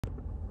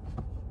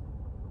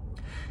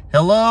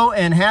Hello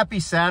and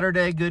happy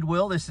Saturday,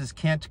 Goodwill. This is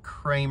Kent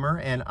Kramer,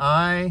 and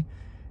I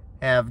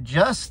have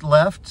just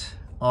left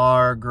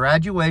our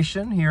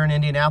graduation here in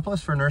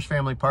Indianapolis for Nurse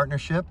Family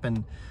Partnership,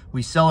 and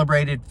we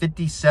celebrated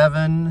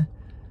 57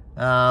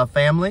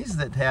 families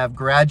that have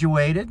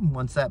graduated.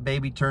 Once that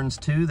baby turns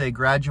 2, they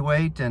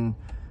graduate, and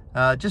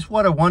just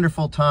what a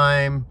wonderful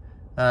time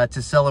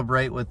to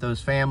celebrate with those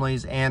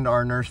families and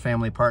our Nurse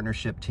Family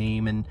Partnership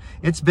team. And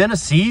it's been a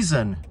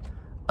season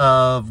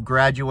of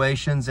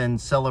graduations and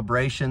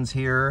celebrations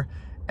here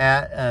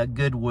at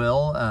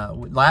Goodwill.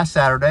 Last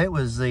Saturday it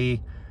was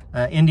the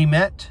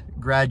IndyMet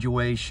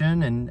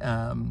graduation, and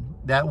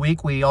that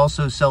week we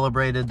also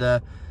celebrated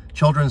the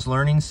Children's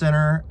Learning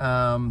Center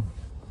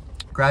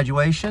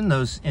graduation,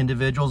 those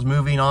individuals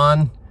moving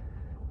on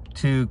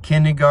to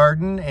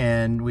kindergarten.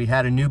 And we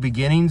had a New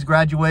Beginnings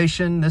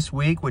graduation this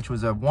week, which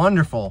was a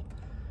wonderful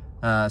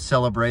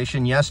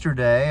celebration.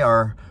 Yesterday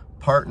our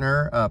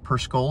partner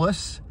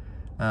Perscolis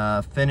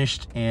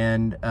finished,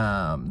 and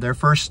their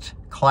first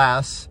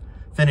class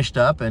finished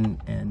up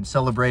and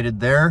celebrated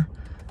their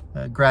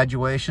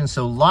graduation.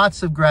 So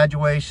lots of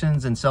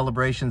graduations and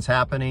celebrations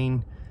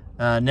happening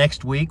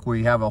next week.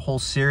 We have a whole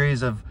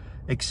series of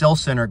Excel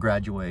Center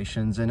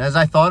graduations. And as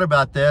I thought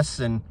about this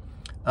and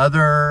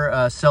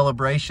other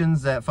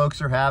celebrations that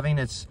folks are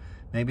having,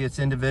 maybe it's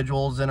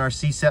individuals in our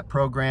CSEP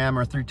program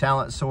or through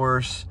Talent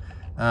Source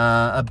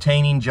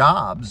obtaining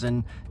jobs,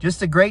 and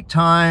just a great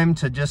time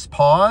to just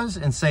pause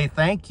and say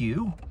thank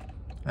you.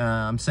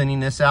 I'm sending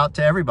this out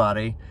to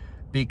everybody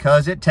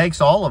because it takes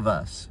all of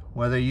us,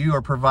 whether you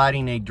are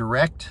providing a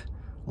direct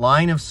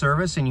line of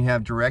service and you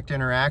have direct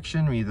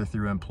interaction either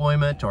through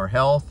employment or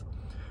health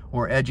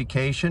or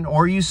education,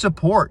 or you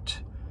support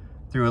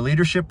through a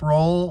leadership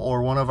role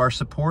or one of our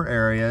support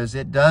areas.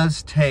 It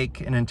does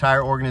take an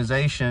entire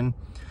organization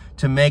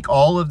to make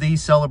all of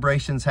these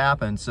celebrations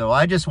happen. So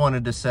I just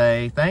wanted to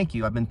say thank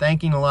you. I've been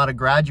thanking a lot of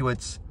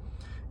graduates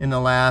in the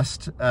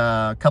last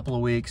couple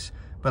of weeks,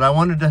 but I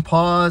wanted to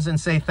pause and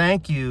say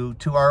thank you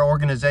to our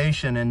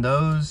organization and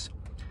those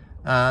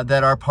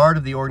that are part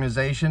of the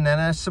organization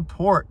and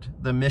support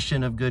the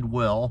mission of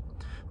Goodwill.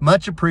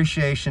 Much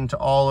appreciation to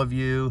all of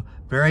you.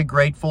 Very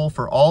grateful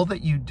for all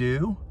that you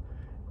do,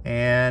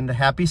 and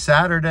happy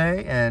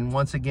Saturday. And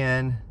once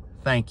again,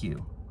 thank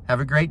you.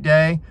 Have a great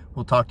day.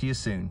 We'll talk to you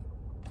soon.